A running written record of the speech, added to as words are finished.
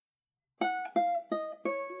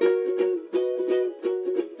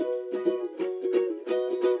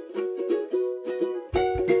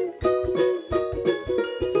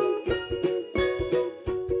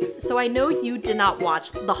I know you did not watch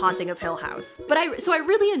The Haunting of Hill House, but I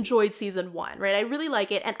really enjoyed season 1, right? I really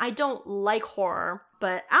like it, and I don't like horror,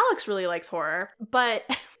 but Alex really likes horror. But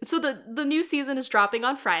so the new season is dropping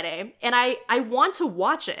on Friday, and I want to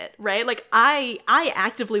watch it, right? Like I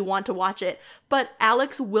actively want to watch it, but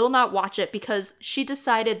Alex will not watch it because she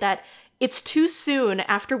decided that it's too soon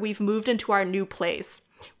after we've moved into our new place.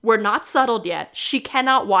 We're not settled yet. She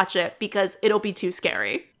cannot watch it because it'll be too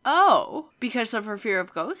scary. Oh, because of her fear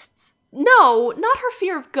of ghosts? No, not her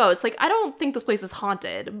fear of ghosts. Like, I don't think this place is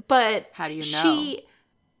haunted, but... How do you know?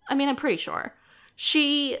 I'm pretty sure.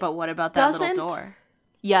 But what about that little door?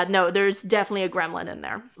 Yeah, no, there's definitely a gremlin in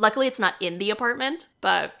there. Luckily, it's not in the apartment,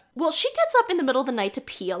 but... Well, she gets up in the middle of the night to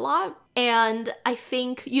pee a lot, and I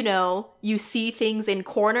think, you see things in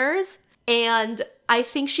corners, and I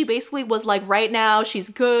think she basically was like, right now, she's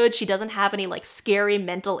good, she doesn't have any, like, scary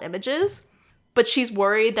mental images, but she's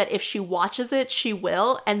worried that if she watches it, she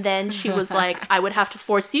will, and then she was like, I would have to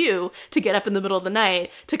force you to get up in the middle of the night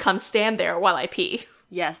to come stand there while I pee.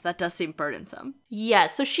 Yes, that does seem burdensome. Yeah,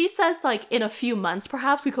 so she says, like, in a few months,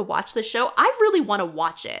 perhaps we could watch this show. I really want to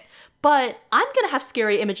watch it, but I'm gonna have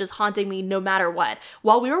scary images haunting me no matter what.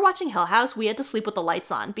 While we were watching Hill House, we had to sleep with the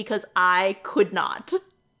lights on because I could not.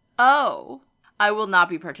 Oh, I will not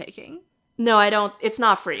be partaking. No, I don't. It's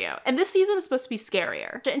not for you. And this season is supposed to be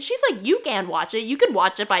scarier. And she's like, you can watch it. You can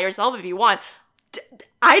watch it by yourself if you want.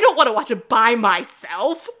 I don't want to watch it by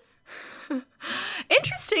myself.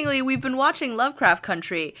 Interestingly, we've been watching Lovecraft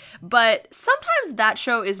Country, but sometimes that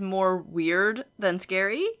show is more weird than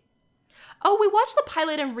scary. Oh, we watched the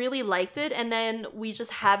pilot and really liked it, and then we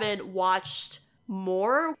just haven't watched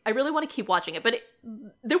more. I really want to keep watching it, but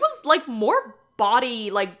there was, like, more body,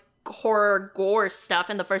 like, horror gore stuff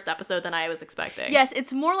in the first episode than I was expecting. Yes,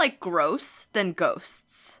 it's more like gross than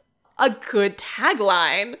ghosts. A good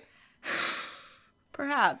tagline.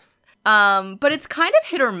 Perhaps. But it's kind of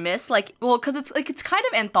hit or miss, because it's kind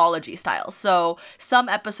of anthology style. So some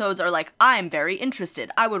episodes are like, I'm very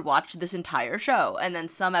interested, I would watch this entire show. And then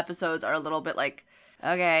some episodes are a little bit like,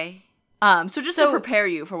 okay. So to prepare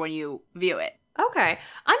you for when you view it. Okay.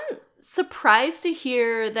 I'm surprised to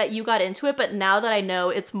hear that you got into it, but now that I know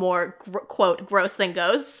it's more, quote, gross than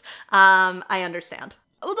ghosts, I understand.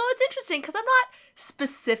 Although it's interesting, because I'm not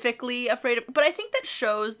specifically afraid of, but I think that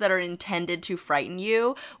shows that are intended to frighten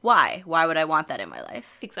you, why would I want that in my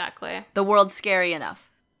life? Exactly. The world's scary enough.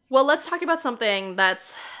 Well, let's talk about something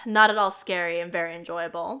that's not at all scary and very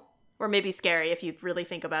enjoyable, or maybe scary if you really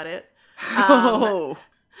think about it.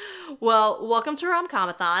 Well, welcome to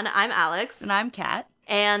Rom-Comathon. I'm Alex. And I'm Kat.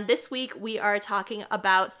 And this week we are talking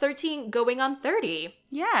about 13 Going on 30.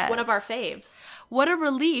 Yes. One of our faves. What a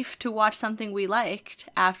relief to watch something we liked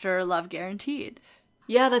after Love Guaranteed.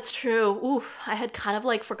 Yeah, that's true. Oof, I had kind of,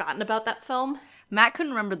 like, forgotten about that film. Matt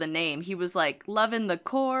couldn't remember the name. He was like, Love in the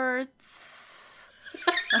Courts.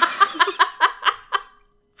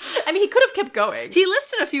 I mean, he could have kept going. He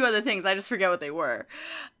listed a few other things. I just forget what they were.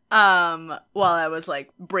 While I was,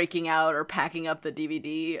 like, breaking out or packing up the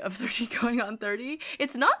DVD of 13 Going on 30.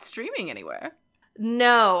 It's not streaming anywhere.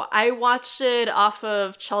 No, I watched it off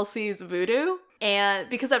of Chelsea's Vudu. And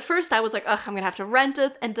because at first I was like, ugh, I'm gonna have to rent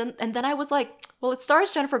it. And then I was like, well, it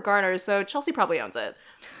stars Jennifer Garner, so Chelsea probably owns it.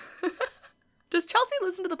 Does Chelsea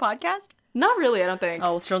listen to the podcast? Not really, I don't think.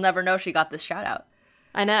 Oh, she'll never know she got this shout out.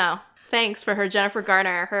 I know. Thanks for her Jennifer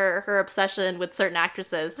Garner, her obsession with certain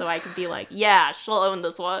actresses, so I can be like, yeah, she'll own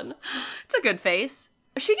this one. It's a good face.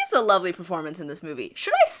 She gives a lovely performance in this movie.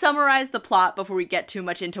 Should I summarize the plot before we get too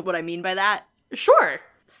much into what I mean by that? Sure.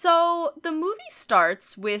 So, the movie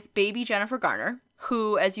starts with baby Jennifer Garner,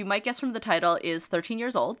 who, as you might guess from the title, is 13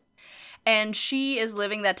 years old. And she is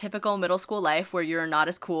living that typical middle school life where you're not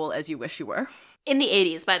as cool as you wish you were. In the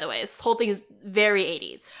 80s, by the way. This whole thing is very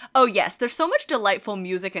 80s. Oh, yes. There's so much delightful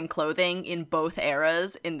music and clothing in both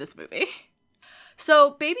eras in this movie.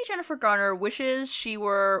 So, baby Jennifer Garner wishes she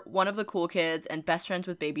were one of the cool kids and best friends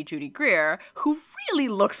with baby Judy Greer, who really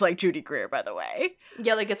looks like Judy Greer, by the way.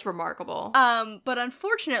 Yeah, like, it's remarkable. But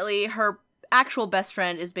unfortunately, her actual best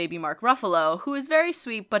friend is baby Mark Ruffalo, who is very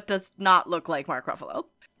sweet but does not look like Mark Ruffalo.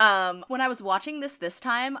 When I was watching this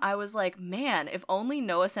time, I was like, man, if only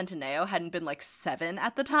Noah Centineo hadn't been like 7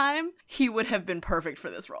 at the time, he would have been perfect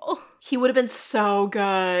for this role. He would have been so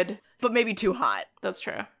good. But maybe too hot. That's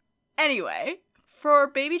true. Anyway, for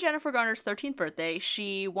baby Jennifer Garner's 13th birthday,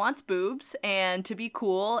 she wants boobs and to be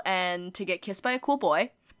cool and to get kissed by a cool boy.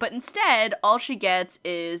 But instead, all she gets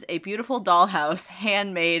is a beautiful dollhouse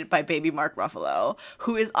handmade by baby Mark Ruffalo,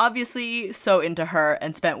 who is obviously so into her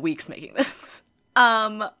and spent weeks making this.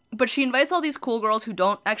 But she invites all these cool girls who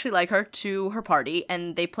don't actually like her to her party,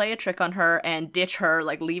 and they play a trick on her and ditch her,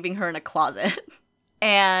 like leaving her in a closet.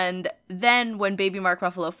 And then when baby Mark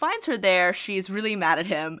Ruffalo finds her there, she's really mad at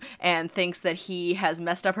him and thinks that he has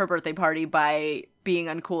messed up her birthday party by being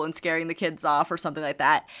uncool and scaring the kids off or something like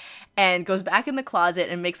that, and goes back in the closet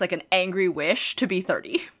and makes like an angry wish to be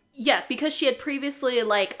 30. Yeah, because she had previously,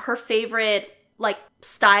 like, her favorite, like,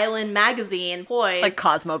 style in magazine, Poise. Like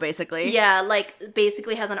Cosmo, basically. Yeah, like,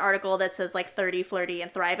 basically has an article that says, like, 30, flirty,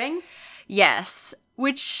 and thriving. Yes,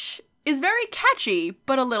 which is very catchy,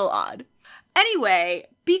 but a little odd. Anyway,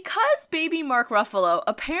 because baby Mark Ruffalo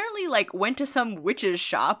apparently, like, went to some witch's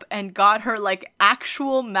shop and got her, like,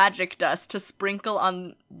 actual magic dust to sprinkle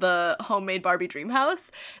on the homemade Barbie dream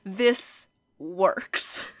house, this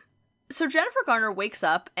works. So Jennifer Garner wakes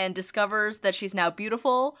up and discovers that she's now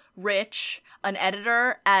beautiful, rich, an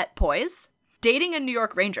editor at Poise, dating a New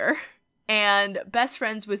York Ranger, and best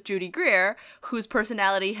friends with Judy Greer, whose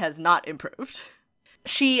personality has not improved.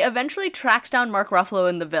 She eventually tracks down Mark Ruffalo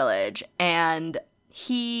in the village, and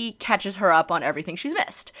he catches her up on everything she's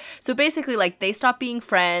missed. So basically, like, they stop being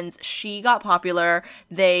friends, she got popular,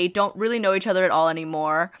 they don't really know each other at all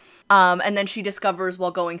anymore. And then she discovers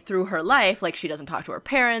while going through her life, like, she doesn't talk to her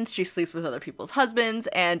parents, she sleeps with other people's husbands,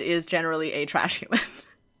 and is generally a trash human.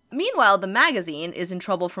 Meanwhile, the magazine is in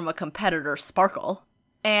trouble from a competitor, Sparkle.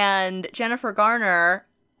 And Jennifer Garner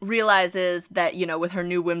realizes that, you know, with her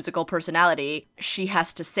new whimsical personality, she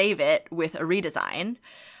has to save it with a redesign.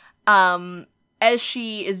 As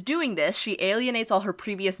she is doing this, she alienates all her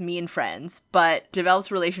previous mean friends, but develops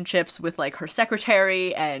relationships with, like, her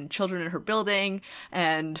secretary and children in her building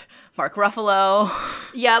and Mark Ruffalo.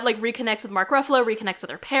 Yeah, like, reconnects with Mark Ruffalo, reconnects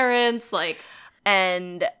with her parents, like...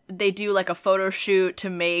 And they do, like, a photo shoot to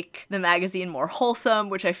make the magazine more wholesome,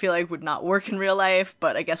 which I feel like would not work in real life,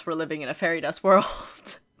 but I guess we're living in a fairy dust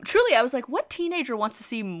world. Truly, I was like, what teenager wants to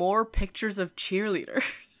see more pictures of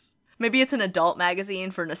cheerleaders? Maybe it's an adult magazine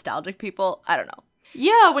for nostalgic people. I don't know.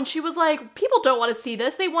 Yeah, when she was like, people don't want to see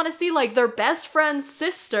this. They want to see, like, their best friend's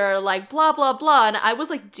sister, like, blah, blah, blah. And I was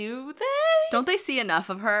like, do they? Don't they see enough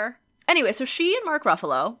of her? Anyway, so she and Mark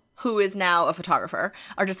Ruffalo, who is now a photographer,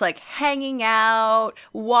 are just, like, hanging out,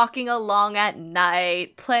 walking along at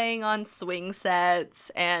night, playing on swing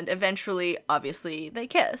sets, and eventually, obviously, they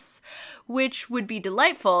kiss. Which would be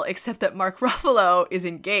delightful, except that Mark Ruffalo is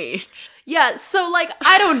engaged. Yeah, so, like,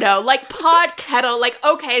 I don't know, like, Pod Kettle, like,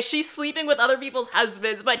 okay, she's sleeping with other people's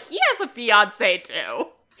husbands, but he has a fiancé, too.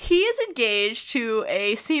 He is engaged to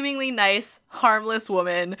a seemingly nice, harmless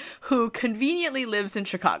woman who conveniently lives in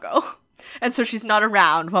Chicago. And so she's not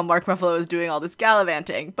around while Mark Ruffalo is doing all this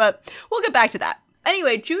gallivanting, but we'll get back to that.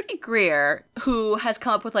 Anyway, Judy Greer, who has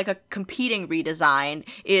come up with, like, a competing redesign,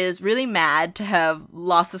 is really mad to have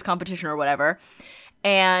lost this competition or whatever,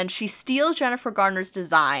 and she steals Jennifer Garner's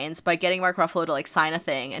designs by getting Mark Ruffalo to, like, sign a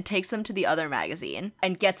thing and takes them to the other magazine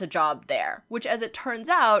and gets a job there, which, as it turns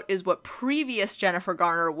out, is what previous Jennifer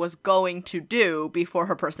Garner was going to do before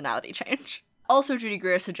her personality change. Also, Judy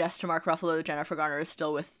Greer suggests to Mark Ruffalo that Jennifer Garner is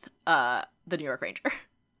still with the New York Ranger.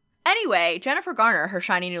 Anyway, Jennifer Garner, her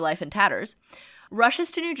shiny new life in tatters,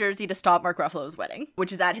 rushes to New Jersey to stop Mark Ruffalo's wedding,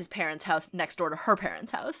 which is at his parents' house next door to her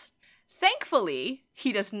parents' house. Thankfully,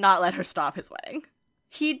 he does not let her stop his wedding.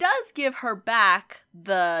 He does give her back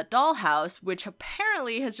the dollhouse, which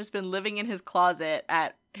apparently has just been living in his closet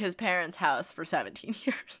at his parents' house for 17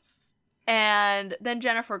 years. And then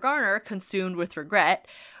Jennifer Garner, consumed with regret,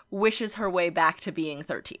 wishes her way back to being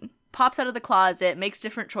 13. Pops out of the closet, makes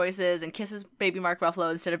different choices, and kisses baby Mark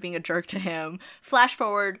Ruffalo instead of being a jerk to him. Flash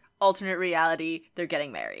forward, alternate reality, they're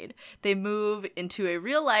getting married. They move into a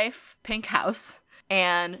real-life pink house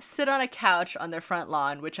and sit on a couch on their front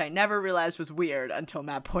lawn, which I never realized was weird until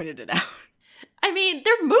Matt pointed it out. I mean,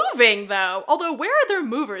 they're moving, though. Although, where are their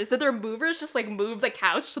movers? Did their movers just, like, move the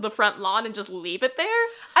couch to the front lawn and just leave it there?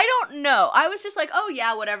 I don't know. I was just like, oh,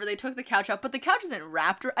 yeah, whatever. They took the couch out. But the couch isn't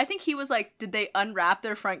wrapped. I think he was like, did they unwrap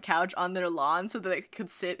their front couch on their lawn so that they could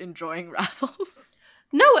sit enjoying Razzles?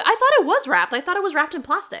 No, I thought it was wrapped. I thought it was wrapped in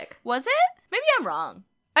plastic. Was it? Maybe I'm wrong.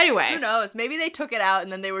 Anyway. Who knows? Maybe they took it out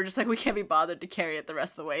and then they were just like, we can't be bothered to carry it the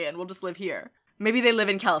rest of the way in. We'll just live here. Maybe they live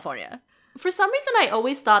in California. For some reason, I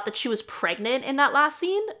always thought that she was pregnant in that last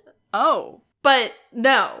scene. Oh. But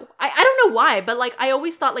no. I don't know why, but, like, I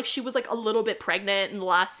always thought, like, she was, like, a little bit pregnant in the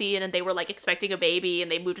last scene and they were, like, expecting a baby and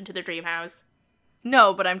they moved into their dream house.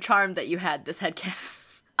 No, but I'm charmed that you had this headcanon.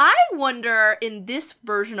 I wonder, in this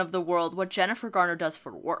version of the world, what Jennifer Garner does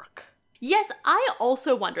for work. Yes, I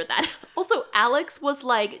also wonder that. Also, Alex was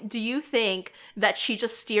like, do you think that she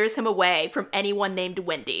just steers him away from anyone named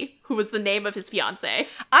Wendy, who was the name of his fiancée?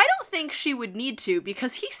 I don't think she would need to,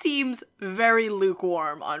 because he seems very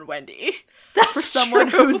lukewarm on Wendy. That's for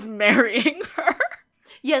someone true. who's marrying her.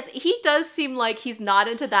 Yes, he does seem like he's not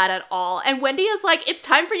into that at all. And Wendy is like, it's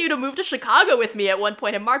time for you to move to Chicago with me at one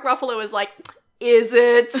point. And Mark Ruffalo is like, is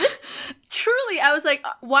it? Truly, I was like,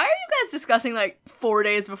 why are you guys discussing, like, 4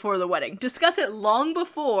 days before the wedding? Discuss it long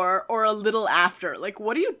before or a little after. Like,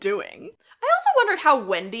 what are you doing? I also wondered how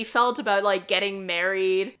Wendy felt about, like, getting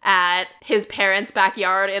married at his parents'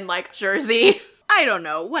 backyard in, like, Jersey. I don't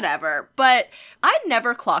know, whatever. But I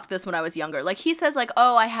never clocked this when I was younger. Like, he says, like,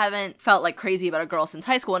 oh, I haven't felt, like, crazy about a girl since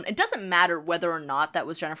high school. And it doesn't matter whether or not that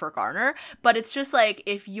was Jennifer Garner. But it's just, like,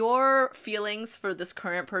 if your feelings for this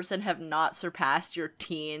current person have not surpassed your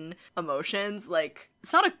teen emotions, like,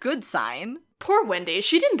 it's not a good sign. Poor Wendy.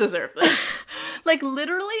 She didn't deserve this. Like,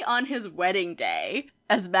 literally on his wedding day,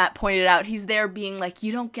 as Matt pointed out, he's there being like,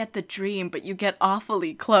 you don't get the dream, but you get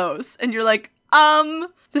awfully close. And you're like,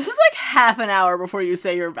 this is like half an hour before you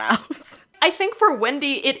say your vows. I think for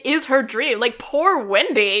Wendy, it is her dream. Like, poor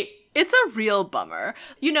Wendy. It's a real bummer.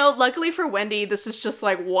 You know, luckily for Wendy, this is just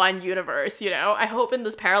like one universe, you know? I hope in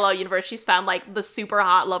this parallel universe she's found like the super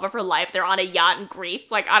hot love of her life. They're on a yacht in Greece.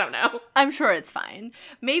 Like, I don't know. I'm sure it's fine.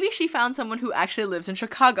 Maybe she found someone who actually lives in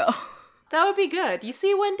Chicago. That would be good. You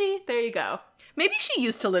see, Wendy? There you go. Maybe she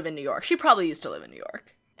used to live in New York. She probably used to live in New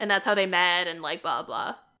York. And that's how they met and like blah,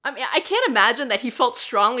 blah. I mean, I can't imagine that he felt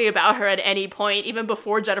strongly about her at any point, even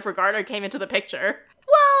before Jennifer Garner came into the picture.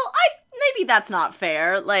 Well, maybe that's not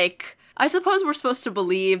fair. Like, I suppose we're supposed to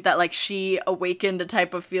believe that, like, she awakened a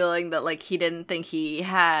type of feeling that, like, he didn't think he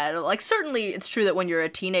had. Like, certainly it's true that when you're a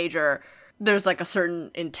teenager, there's, like, a certain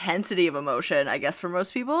intensity of emotion, I guess, for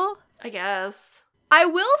most people. I guess. I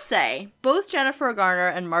will say, both Jennifer Garner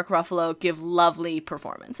and Mark Ruffalo give lovely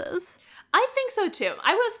performances. I think so too.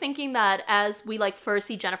 I was thinking that as we like first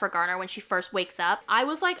see Jennifer Garner when she first wakes up, I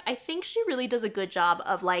was like, I think she really does a good job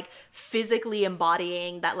of like physically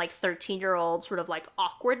embodying that like 13-year-old sort of like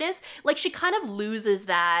awkwardness. Like she kind of loses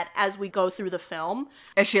that as we go through the film.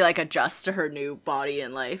 As she like adjusts to her new body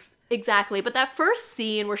and life. Exactly. But that first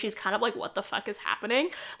scene where she's kind of like, what the fuck is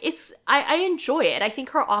happening? I enjoy it. I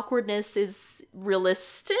think her awkwardness is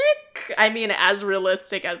realistic. I mean, as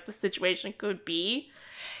realistic as the situation could be.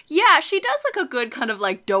 Yeah, she does like a good kind of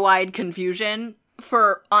like doe-eyed confusion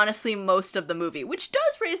for honestly most of the movie, which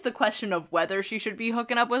does raise the question of whether she should be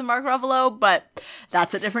hooking up with Mark Ruffalo, but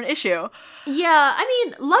that's a different issue. Yeah, I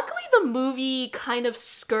mean, luckily the movie kind of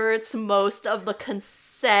skirts most of the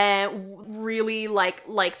consent, really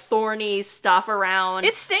like thorny stuff around.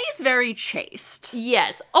 It stays very chaste.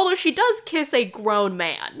 Yes, although she does kiss a grown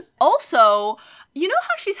man. Also, you know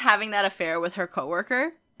how she's having that affair with her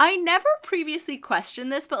coworker? I never previously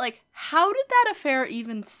questioned this, but like, how did that affair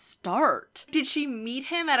even start? Did she meet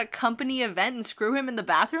him at a company event and screw him in the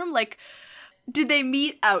bathroom? Like, did they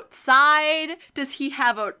meet outside? Does he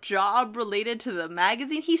have a job related to the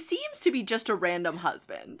magazine? He seems to be just a random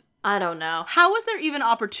husband. I don't know. How was there even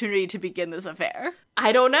opportunity to begin this affair?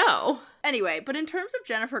 I don't know. Anyway, but in terms of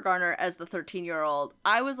Jennifer Garner as the 13-year-old,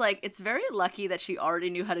 I was like, it's very lucky that she already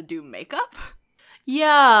knew how to do makeup.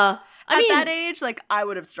 Yeah. I mean, at that age, like, I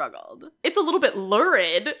would have struggled. It's a little bit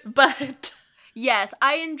lurid, but... Yes,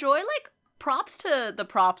 I enjoy, like, props to the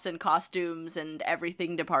props and costumes and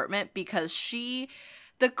everything department because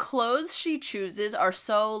the clothes she chooses are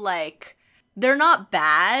so, like, they're not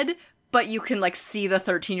bad, but you can, like, see the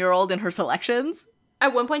 13-year-old in her selections.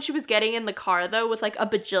 At one point she was getting in the car, though, with, like, a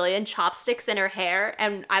bajillion chopsticks in her hair,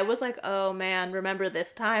 and I was like, oh, man, remember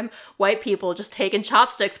this time? White people just taking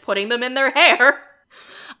chopsticks, putting them in their hair.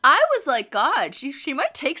 I was like, God, she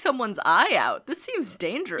might take someone's eye out. This seems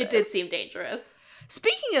dangerous. It did seem dangerous.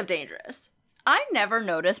 Speaking of dangerous, I never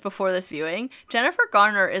noticed before this viewing, Jennifer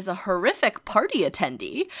Garner is a horrific party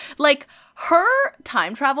attendee. Like, her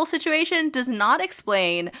time travel situation does not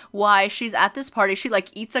explain why she's at this party. She, like,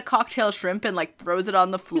 eats a cocktail shrimp and, like, throws it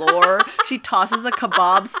on the floor. She tosses a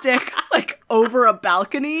kebab stick, like, over a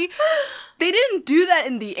balcony. They didn't do that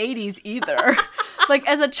in the 80s either. Like,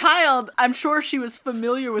 as a child, I'm sure she was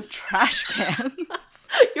familiar with trash cans.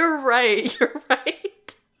 You're right.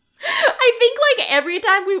 I think, like, every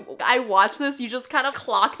time I watch this, you just kind of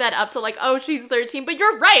clock that up to, like, oh, she's 13. But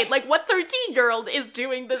you're right. Like, what 13-year-old is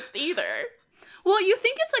doing this either? Well, you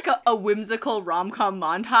think it's like a whimsical rom-com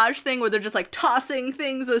montage thing where they're just like tossing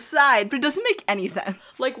things aside, but it doesn't make any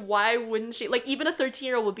sense. Like, why wouldn't she? Like, even a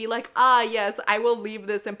 13-year-old would be like, ah, yes, I will leave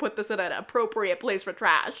this and put this in an appropriate place for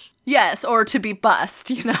trash. Yes, or to be bussed,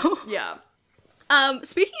 you know? Yeah.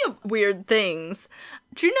 Speaking of weird things,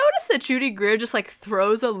 do you notice that Judy Greer just like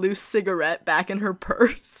throws a loose cigarette back in her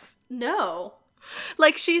purse? No.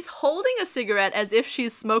 Like she's holding a cigarette as if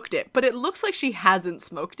she's smoked it, but it looks like she hasn't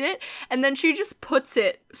smoked it, and then she just puts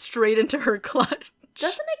it straight into her clutch.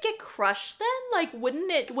 Doesn't it get crushed then? Like,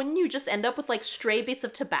 wouldn't you just end up with like stray bits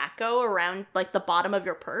of tobacco around like the bottom of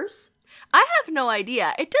your purse? I have no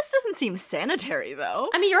idea. It just doesn't seem sanitary though.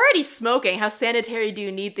 I mean, you're already smoking. How sanitary do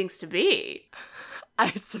you need things to be?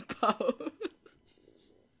 I suppose.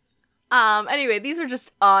 Anyway, these are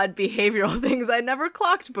just odd behavioral things I never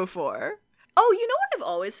clocked before. Oh, you know what I've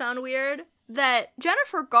always found weird? That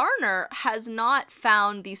Jennifer Garner has not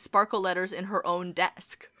found these sparkle letters in her own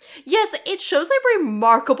desk. Yes, it shows a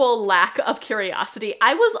remarkable lack of curiosity.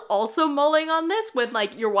 I was also mulling on this when,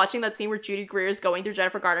 like, you're watching that scene where Judy Greer is going through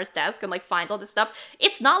Jennifer Garner's desk and, like, finds all this stuff.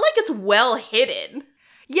 It's not like it's well hidden.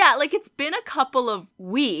 Yeah, like, it's been a couple of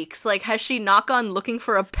weeks. Like, has she not gone looking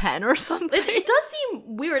for a pen or something? It does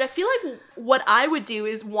seem weird. I feel like what I would do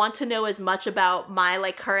is want to know as much about my,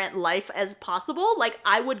 like, current life as possible. Like,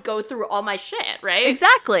 I would go through all my shit, right?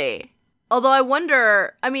 Exactly. Although I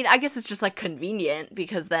wonder, I mean, I guess it's just, like, convenient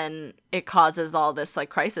because then it causes all this, like,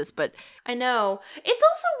 crisis, but... I know. It's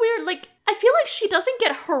also weird, like, I feel like she doesn't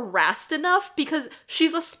get harassed enough because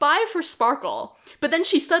she's a spy for Sparkle, but then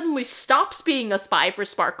she suddenly stops being a spy for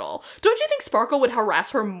Sparkle. Don't you think Sparkle would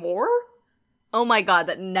harass her more? Oh my god,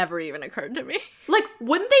 that never even occurred to me. Like,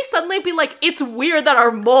 wouldn't they suddenly be like, it's weird that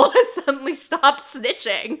our mole has suddenly stopped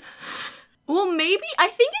snitching? Well, maybe, I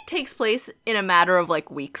think it takes place in a matter of,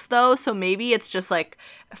 like, weeks, though, so maybe it's just, like,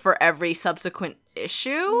 for every subsequent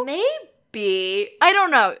issue? Maybe. I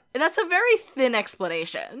don't know. That's a very thin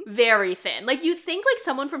explanation. Very thin. Like, you think, like,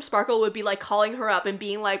 someone from Sparkle would be, like, calling her up and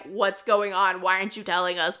being like, what's going on? Why aren't you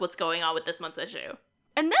telling us what's going on with this month's issue?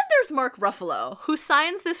 And then there's Mark Ruffalo, who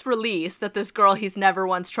signs this release that this girl he's never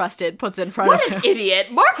once trusted puts in front of him. What an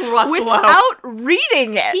idiot. Mark Ruffalo. Without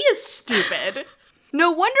reading it. He is stupid. No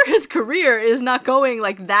wonder his career is not going,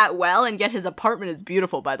 like, that well, and yet his apartment is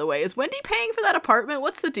beautiful, by the way. Is Wendy paying for that apartment?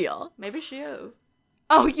 What's the deal? Maybe she is.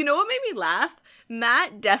 Oh, you know what made me laugh?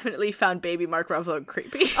 Matt definitely found baby Mark Ruffalo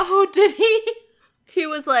creepy. Oh, did he? He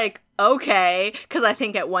was like, okay, because I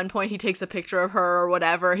think at one point he takes a picture of her or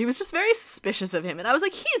whatever. He was just very suspicious of him, and I was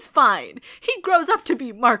like, he's fine. He grows up to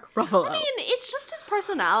be Mark Ruffalo. I mean, it's just his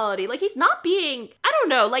personality. Like, he's not being, I don't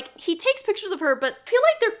know, like, he takes pictures of her, but feel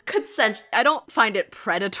like they're consent. I don't find it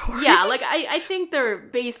predatory. Yeah, like, I think they're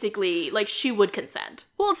basically, like, she would consent.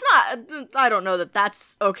 Well, it's not, I don't know that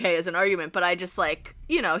that's okay as an argument, but I just, like,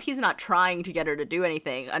 you know, he's not trying to get her to do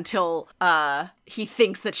anything until, he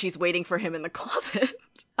thinks that she's waiting for him in the closet.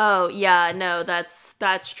 Oh, yeah, no,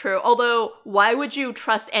 that's true. Although, why would you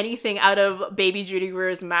trust anything out of baby Judy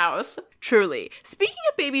Greer's mouth? Truly. Speaking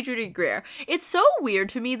of baby Judy Greer, it's so weird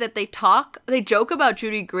to me that they joke about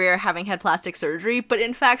Judy Greer having had plastic surgery, but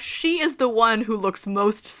in fact, she is the one who looks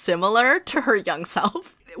most similar to her young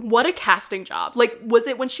self. What a casting job. Like, was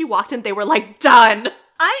it when she walked in, they were like, done?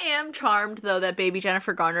 I am charmed, though, that baby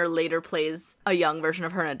Jennifer Garner later plays a young version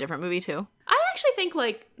of her in a different movie, too. I actually think,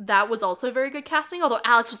 like, that was also very good casting, although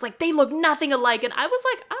Alex was like, they look nothing alike, and I was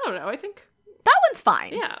like, I don't know, I think... That one's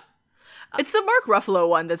fine. Yeah. It's the Mark Ruffalo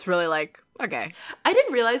one that's really like, okay. I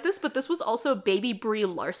didn't realize this, but this was also baby Brie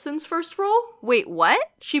Larson's first role. Wait, what?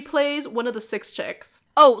 She plays one of the 6 chicks.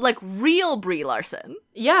 Oh, like real Brie Larson.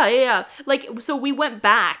 Yeah. Like, so we went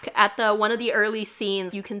back at one of the early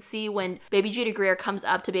scenes. You can see when baby Judy Greer comes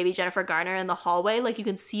up to baby Jennifer Garner in the hallway. Like, you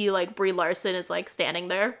can see, like, Brie Larson is, like, standing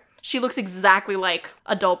there. She looks exactly like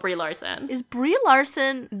adult Brie Larson. Is Brie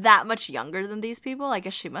Larson that much younger than these people? I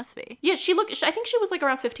guess she must be. Yeah, I think she was, like,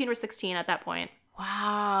 around 15 or 16 at that point.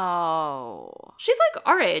 Wow. She's, like,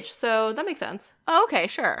 our age, so that makes sense. Oh, okay,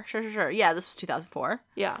 sure. Yeah, this was 2004.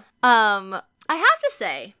 Yeah. I have to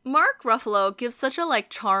say, Mark Ruffalo gives such a,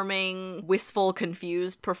 like, charming, wistful,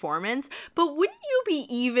 confused performance, but wouldn't you be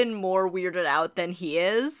even more weirded out than he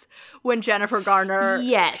is when Jennifer Garner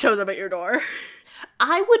shows up at your door?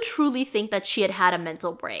 I would truly think that she had a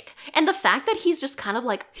mental break. And the fact that he's just kind of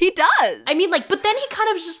like... He does! I mean, like, but then he kind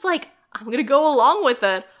of is just like, I'm gonna go along with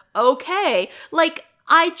it. Okay. Like,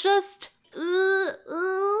 I just...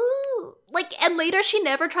 like, and later she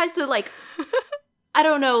never tries to, like... I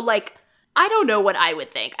don't know, like... I don't know what I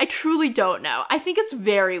would think. I truly don't know. I think it's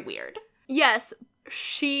very weird. Yes,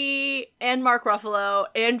 she and Mark Ruffalo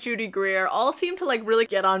and Judy Greer all seem to like really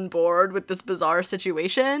get on board with this bizarre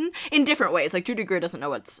situation in different ways. Like Judy Greer doesn't know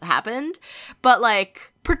what's happened, but like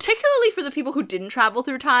particularly for the people who didn't travel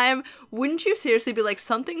through time, wouldn't you seriously be like,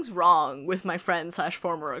 something's wrong with my friend /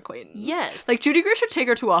 former acquaintance? Yes. Like Judy Greer should take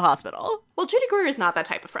her to a hospital. Well, Judy Greer is not that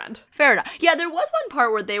type of friend. Fair enough. Yeah, there was one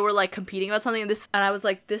part where they were like competing about something, and I was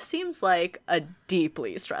like, this seems like a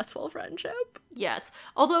deeply stressful friendship. Yes.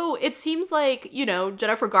 Although it seems like, you know,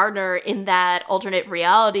 Jennifer Gardner in that alternate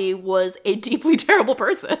reality was a deeply terrible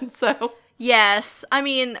person, so. Yes. I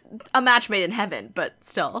mean, a match made in heaven, but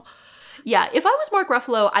still. Yeah, if I was Mark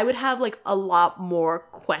Ruffalo, I would have, like, a lot more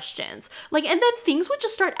questions. Like, and then things would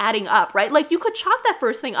just start adding up, right? Like, you could chalk that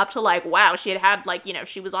first thing up to, like, wow, she had, like, you know,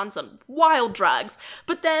 she was on some wild drugs.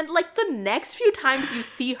 But then, like, the next few times you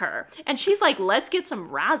see her, and she's like, let's get some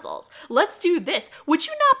razzles. Let's do this. Would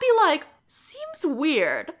you not be like, seems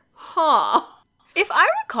weird, huh? If I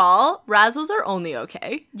recall, razzles are only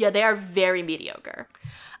okay. Yeah, they are very mediocre.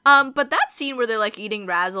 But that scene where they're like eating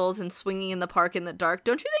razzles and swinging in the park in the dark,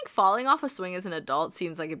 don't you think falling off a swing as an adult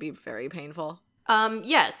seems like it'd be very painful?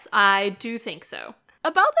 Yes, I do think so.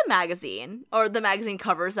 About the magazine, or the magazine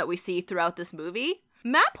covers that we see throughout this movie,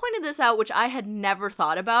 Matt pointed this out, which I had never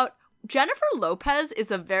thought about. Jennifer Lopez is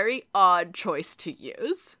a very odd choice to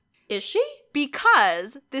use. Is she?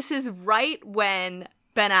 Because this is right when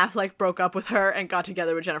Ben Affleck broke up with her and got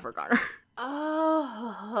together with Jennifer Garner.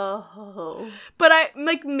 Oh. But I,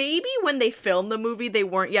 like, maybe when they filmed the movie, they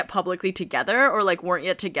weren't yet publicly together, or, like, weren't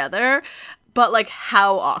yet together. But, like,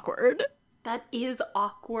 how awkward. That is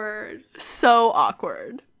awkward. So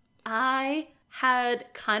awkward. I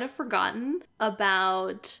had kind of forgotten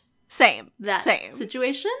about Same. that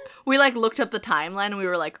situation. We, like, looked up the timeline and we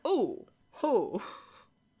were like, oh,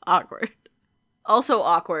 awkward. Also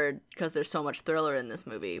awkward because there's so much thriller in this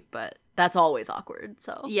movie, but that's always awkward,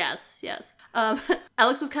 so. Yes.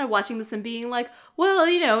 Alex was kind of watching this and being like, well,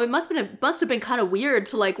 you know, it must have been kind of weird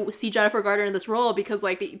to, like, see Jennifer Gardner in this role because,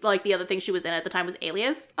 like, the other thing she was in at the time was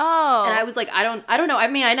Alias. Oh. And I was like, I don't know. I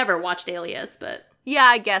mean, I never watched Alias, but. Yeah,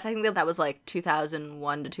 I guess. I think that was, like,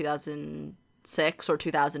 2001 to 2006 or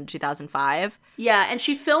 2000 to 2005. Yeah, and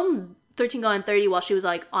she filmed 13 Gone 30 while she was,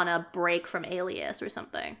 like, on a break from Alias or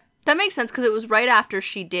something. That makes sense, because it was right after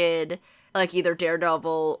she did, like, either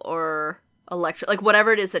Daredevil or Elektra, like,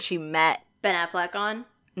 whatever it is that she met Ben Affleck on?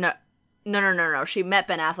 No. She met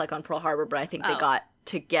Ben Affleck on Pearl Harbor, but I think they got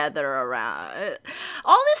together around...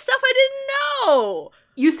 All this stuff I didn't know!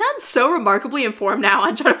 You sound so remarkably informed now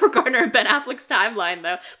on Jennifer Garner and Ben Affleck's timeline,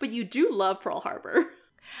 though, but you do love Pearl Harbor.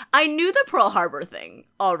 I knew the Pearl Harbor thing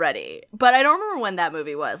already, but I don't remember when that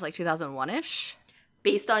movie was, like 2001-ish?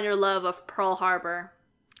 Based on your love of Pearl Harbor.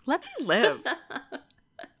 Let me live.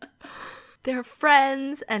 They're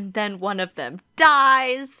friends, and then one of them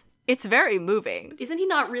dies. It's very moving. Isn't he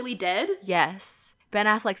not really dead? Yes. Ben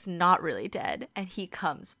Affleck's not really dead, and he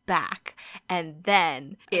comes back. And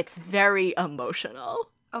then it's very emotional.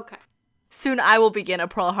 Okay. Soon I will begin a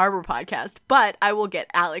Pearl Harbor podcast, but I will get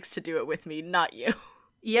Alex to do it with me, not you.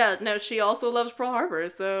 Yeah, no, she also loves Pearl Harbor,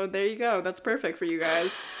 so there you go. That's perfect for you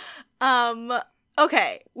guys.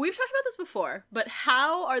 Okay, we've talked about this before, but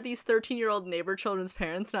how are these 13-year-old neighbor children's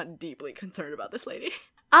parents not deeply concerned about this lady?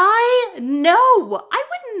 I know! I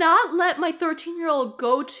would not let my 13-year-old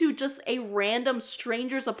go to just a random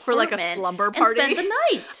stranger's apartment for like a slumber party and spend the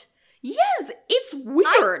night. Yes, it's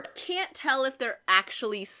weird. I can't tell if they're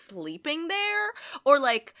actually sleeping there, or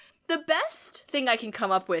like, the best thing I can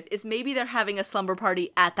come up with is maybe they're having a slumber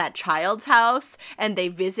party at that child's house, and they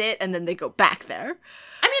visit, and then they go back there.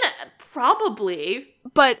 I mean, probably.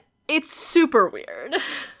 But it's super weird.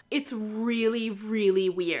 It's really, really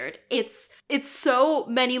weird. It's so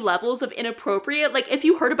many levels of inappropriate. Like, if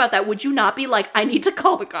you heard about that, would you not be like, I need to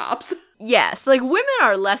call the cops? Yes, like, women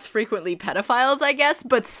are less frequently pedophiles, I guess,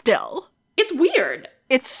 but still. It's weird.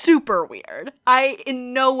 It's super weird. I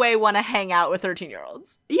in no way want to hang out with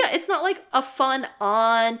 13-year-olds. Yeah, it's not like a fun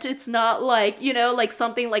aunt. It's not like, you know, like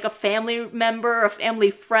something like a family member, a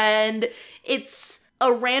family friend. It's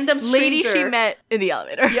a random stranger. Lady she met in the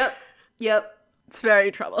elevator. Yep. It's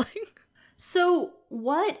very troubling. So,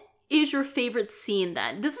 what is your favorite scene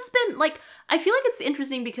then? This has been, like, I feel like it's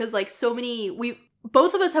interesting because, like,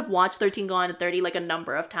 both of us have watched 13 Gone to 30, like, a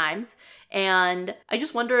number of times. And I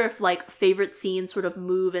just wonder if, like, favorite scenes sort of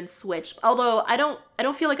move and switch. Although, I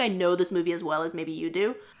don't feel like I know this movie as well as maybe you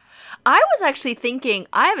do. I was actually thinking,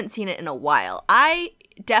 I haven't seen it in a while. I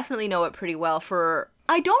definitely know it pretty well for...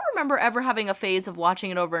 I don't remember ever having a phase of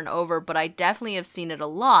watching it over and over, but I definitely have seen it a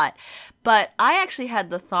lot. But I actually had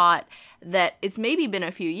the thought that it's maybe been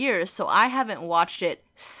a few years, so I haven't watched it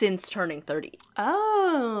since turning 30.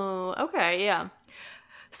 Oh, okay, yeah.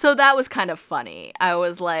 So that was kind of funny. I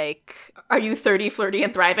was like... Are you 30, flirty,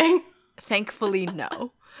 and thriving? Thankfully,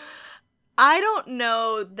 no. I don't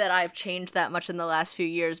know that I've changed that much in the last few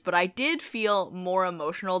years, but I did feel more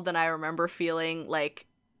emotional than I remember feeling, like,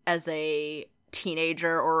 as a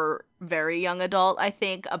teenager or very young adult, I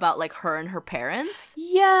think, about, like, her and her parents.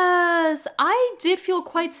 Yes, I did feel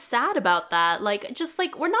quite sad about that. Like, just,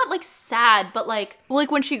 like, we're not, like, sad, but, like... Well, like,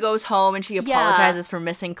 when she goes home and she apologizes for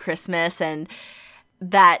missing Christmas and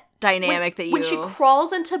that dynamic when she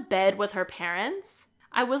crawls into bed with her parents,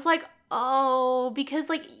 I was like, oh, because,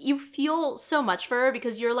 like, you feel so much for her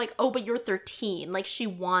because you're like, oh, but you're 13. Like, she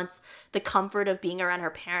wants the comfort of being around her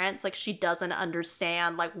parents. Like, she doesn't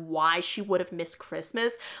understand, like, why she would have missed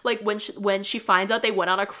Christmas. Like, when she finds out they went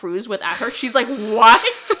on a cruise without her, she's like,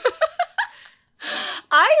 what?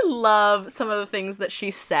 I love some of the things that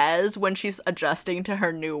she says when she's adjusting to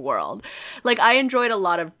her new world. Like, I enjoyed a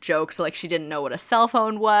lot of jokes, like she didn't know what a cell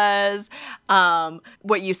phone was.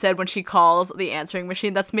 What you said when she calls the answering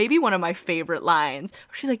machine, that's maybe one of my favorite lines.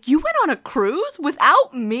 She's like, you went on a cruise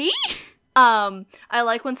without me? I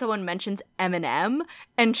like when someone mentions Eminem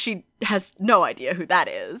and she has no idea who that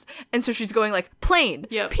is. And so she's going like, plane,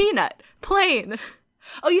 peanut, plane.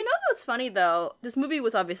 Oh, you know what's funny, though? This movie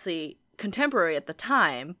was obviously contemporary at the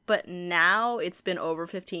time, but now it's been over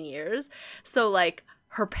 15 years. So, like,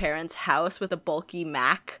 her parents' house with a bulky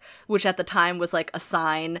Mac, which at the time was, like, a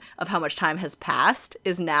sign of how much time has passed,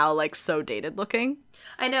 is now, like, so dated looking.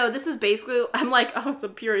 I know, this is basically, I'm like, oh, it's a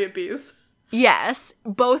period piece. Yes,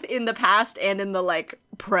 both in the past and in the, like,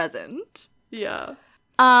 present. Yeah.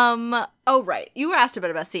 Oh, right. You were asked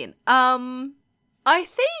about scene. I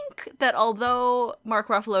think that although Mark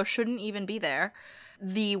Ruffalo shouldn't even be there,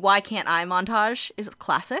 the Why Can't I montage is a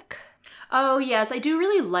classic. Oh, yes, I do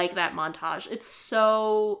really like that montage. It's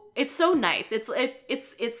so nice.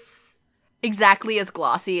 It's exactly as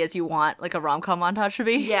glossy as you want, like, a rom-com montage should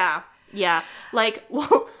be. Yeah. Yeah. Like,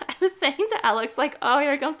 well, I was saying to Alex, like, oh,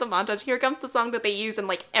 here comes the montage. Here comes the song that they use in,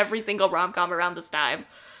 like, every single rom-com around this time.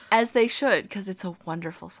 As they should, because it's a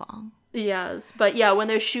wonderful song. Yes, but yeah, when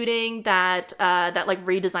they're shooting that like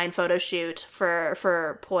redesigned photo shoot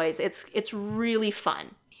for Poise, it's really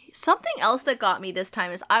fun. Something else that got me this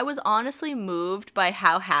time is I was honestly moved by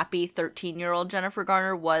how happy 13-year-old Jennifer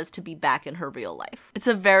Garner was to be back in her real life. It's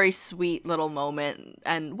a very sweet little moment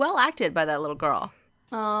and well acted by that little girl.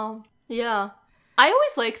 Oh, yeah. I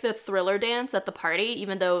always like the Thriller dance at the party,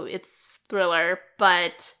 even though it's Thriller,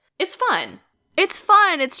 but it's fun. It's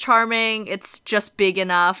fun, it's charming, it's just big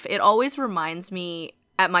enough. It always reminds me,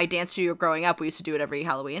 at my dance studio growing up, we used to do it every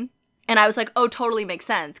Halloween. And I was like, oh, totally makes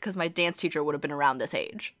sense, because my dance teacher would have been around this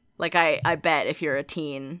age. Like, I bet if you're a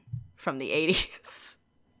teen from the 80s.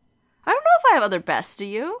 I don't know if I have other bests, do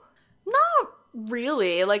you? Not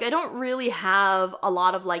really. Like, I don't really have a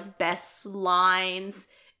lot of, like, best lines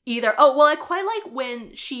either. Oh, well, I quite like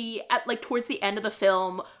when she, at like, towards the end of the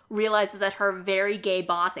film, realizes that her very gay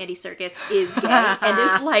boss, Andy Serkis, is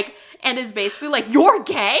gay and is basically like, you're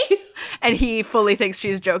gay? And he fully thinks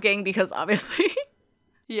she's joking because obviously.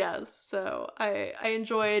 Yes, so I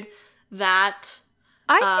enjoyed that.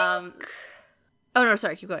 I think... Oh, no,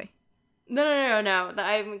 sorry, keep going. No.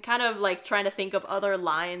 I'm kind of, like, trying to think of other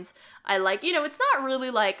lines I like. You know, it's not really,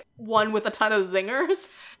 like, one with a ton of zingers.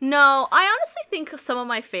 No, I honestly think some of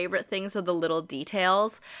my favorite things are the little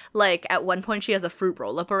details. Like, at one point she has a fruit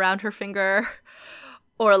roll-up around her finger.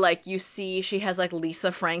 Or, like, you see she has, like,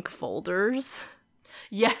 Lisa Frank folders.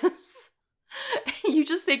 Yes. You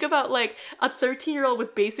just think about, like, a 13-year-old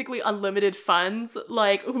with basically unlimited funds,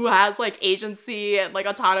 like, who has, like, agency and, like,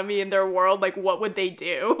 autonomy in their world. Like, what would they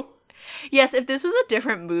do? Yes, if this was a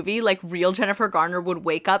different movie, like, real Jennifer Garner would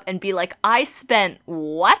wake up and be like, I spent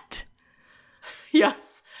what?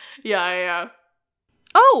 Yes. Yeah.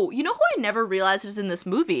 Oh, you know who I never realized is in this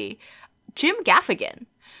movie? Jim Gaffigan.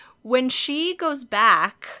 When she goes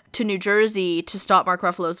back to New Jersey to stop Mark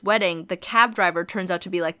Ruffalo's wedding, the cab driver turns out to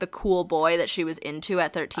be, like, the cool boy that she was into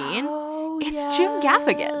at 13. Oh, it's yes. Jim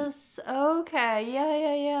Gaffigan. Okay,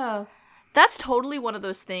 yeah. That's totally one of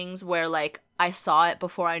those things where, like, I saw it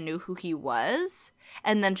before I knew who he was,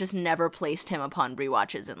 and then just never placed him upon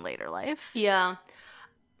rewatches in later life. Yeah.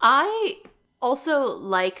 I also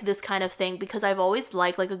like this kind of thing because I've always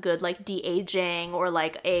liked, like, a good, like, de-aging or,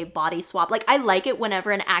 like, a body swap. Like, I like it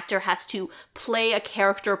whenever an actor has to play a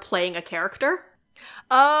character playing a character.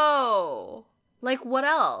 Oh. Like, what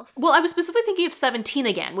else? Well, I was specifically thinking of 17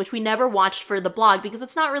 Again, which we never watched for the blog because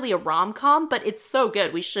it's not really a rom-com, but it's so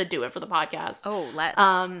good. We should do it for the podcast. Oh,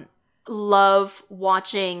 let's. Love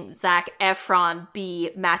watching Zac Efron be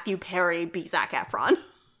Matthew Perry be Zac Efron.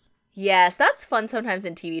 Yes, that's fun sometimes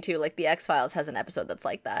in TV too. Like, The X-Files has an episode that's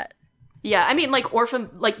like that. Yeah, I mean, like,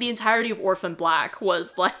 the entirety of Orphan Black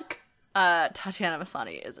was, like... Tatiana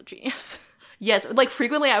Maslany is a genius. Yes, like,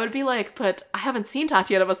 frequently I would be like, but I haven't seen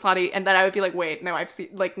Tatiana Maslany, and then I would be like, wait, no, I've seen,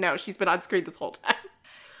 like, no, she's been on screen this whole time.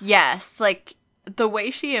 Yes, like, the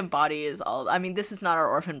way she embodies all, I mean, this is not our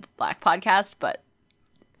Orphan Black podcast, but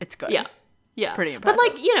it's good. Yeah. It's pretty impressive.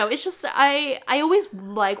 But, like, you know, it's just, I always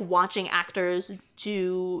like watching actors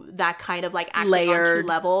do that kind of, like, acting Layered. on two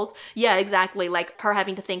levels. Yeah, exactly. Like, her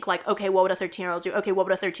having to think, like, okay, what would a 13-year-old do? Okay, what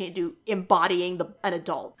would a 13 do embodying an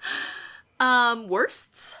adult?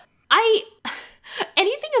 Worsts?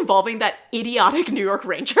 Anything involving that idiotic New York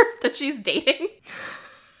Ranger that she's dating.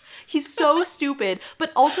 He's so stupid,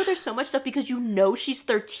 but also there's so much stuff because you know she's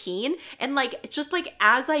 13, and, like, just, like,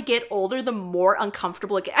 as I get older, the more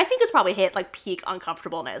uncomfortable it gets. I think it's probably hit, like, peak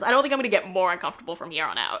uncomfortableness. I don't think I'm gonna get more uncomfortable from here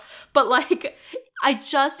on out. But, like, I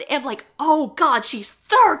just am like, oh god, she's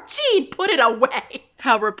 13! Put it away!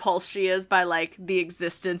 How repulsed she is by, like, the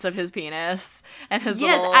existence of his penis and his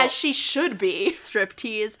Yes, little as she should be.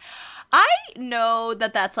 striptease. I know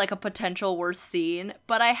that that's, like, a potential worst scene,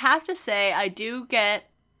 but I have to say I do get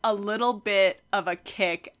a little bit of a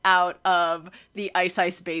kick out of the Ice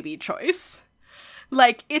Ice Baby choice.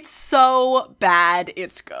 Like, it's so bad,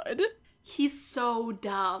 it's good. He's so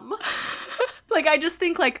dumb. Like, I just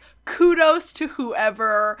think, like, kudos to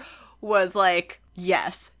whoever was like,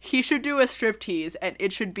 yes, he should do a striptease, and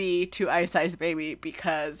it should be to Ice Ice Baby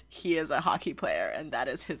because he is a hockey player, and that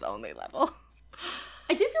is his only level.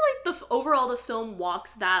 I do feel like overall the film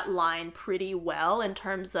walks that line pretty well in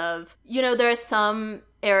terms of, you know, there are some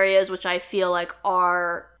areas which I feel like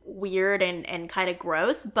are weird and kind of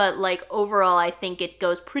gross, but, like, overall I think it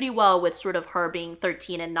goes pretty well with sort of her being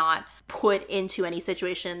 13 and not put into any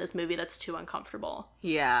situation in this movie that's too uncomfortable.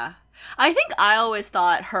 Yeah. I think I always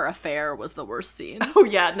thought her affair was the worst scene. Oh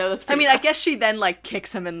yeah, no, that's pretty I bad. guess she then, like,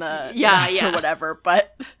 kicks him in the Yeah, nuts yeah. or whatever,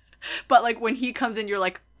 but like, when he comes in, you're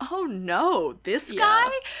like, oh no, this Yeah.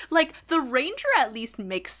 guy? Like, the Ranger at least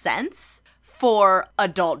makes sense for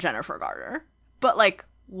adult Jennifer Garner. But, like,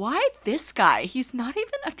 why this guy? He's not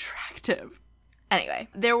even attractive. Anyway,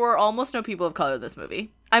 there were almost no people of color in this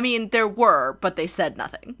movie. I mean, there were, but they said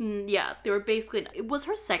nothing. Yeah, they were basically... Was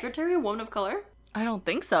her secretary a woman of color? I don't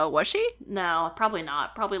think so. Was she? No, probably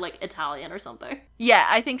not. Probably, like, Italian or something. Yeah,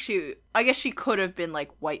 I guess she could have been,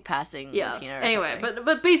 like, white passing Yeah. Latina or Anyway, something.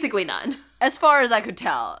 but basically none. As far as I could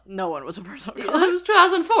tell, no one was a person of It color. was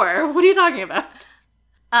 2004. What are you talking about?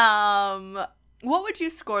 What would you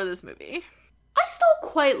score this movie? I still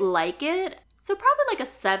quite like it. So probably like a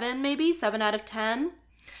 7, maybe. 7 out of 10.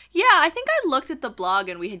 Yeah, I think I looked at the blog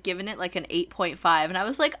and we had given it like an 8.5, and I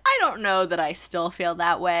was like, I don't know that I still feel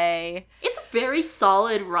that way. It's a very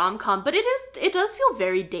solid rom-com, but it does feel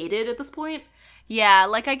very dated at this point. Yeah,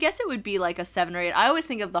 like, I guess it would be like a 7 or 8. I always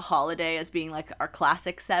think of The Holiday as being like our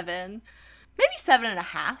classic 7. Maybe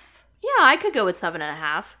 7.5. Yeah, I could go with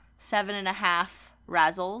 7.5. 7.5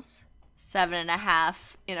 razzles. 7.5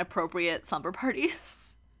 inappropriate slumber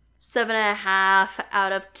parties. 7.5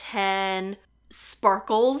 out of 10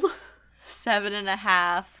 sparkles.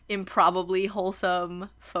 7.5 improbably wholesome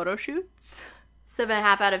photo shoots.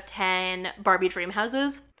 7.5 out of 10 Barbie dream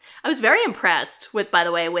houses. I was very impressed with, by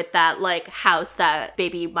the way, with that, like, house that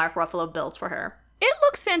baby Mark Ruffalo built for her. It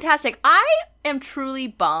looks fantastic. I am truly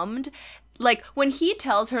bummed. Like, when he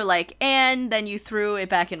tells her, like, and then you threw it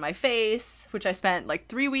back in my face, which I spent, like,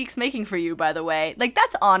 3 weeks making for you, by the way. Like,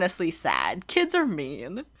 that's honestly sad. Kids are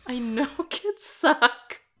mean. I know, kids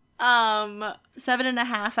suck.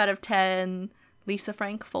 7.5 out of 10 Lisa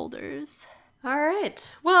Frank folders. All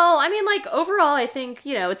right. Well, I mean, like, overall, I think,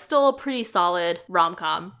 you know, it's still a pretty solid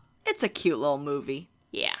rom-com. It's a cute little movie.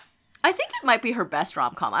 Yeah. I think it might be her best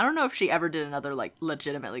rom-com. I don't know if she ever did another, like,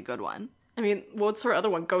 legitimately good one. I mean, what's her other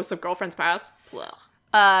one? Ghosts of Girlfriends Past?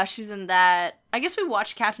 Blah. She was in that. I guess we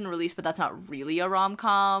watched Captain Release, but that's not really a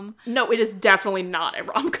rom-com. No, it is definitely not a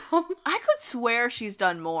rom-com. I could swear she's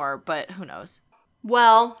done more, but who knows?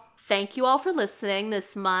 Well, thank you all for listening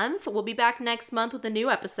this month. We'll be back next month with a new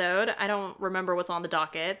episode. I don't remember what's on the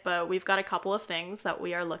docket, but we've got a couple of things that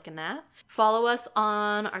we are looking at. Follow us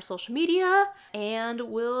on our social media, and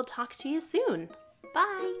we'll talk to you soon.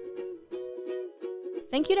 Bye!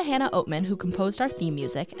 Thank you to Hannah Oatman, who composed our theme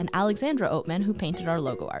music, and Alexandra Oatman, who painted our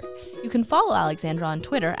logo art. You can follow Alexandra on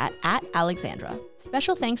Twitter at @Alexandra.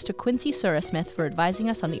 Special thanks to Quincy Surasmith for advising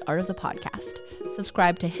us on the art of the podcast.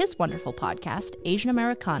 Subscribe to his wonderful podcast, Asian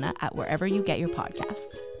Americana, at wherever you get your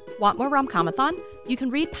podcasts. Want more Romcomathon? You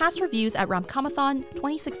can read past reviews at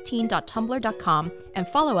romcomathon2016.tumblr.com and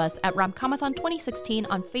follow us at romcomathon2016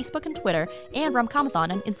 on Facebook and Twitter and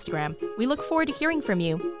romcomathon on Instagram. We look forward to hearing from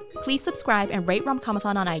you. Please subscribe and rate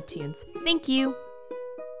Romcomathon on iTunes. Thank you!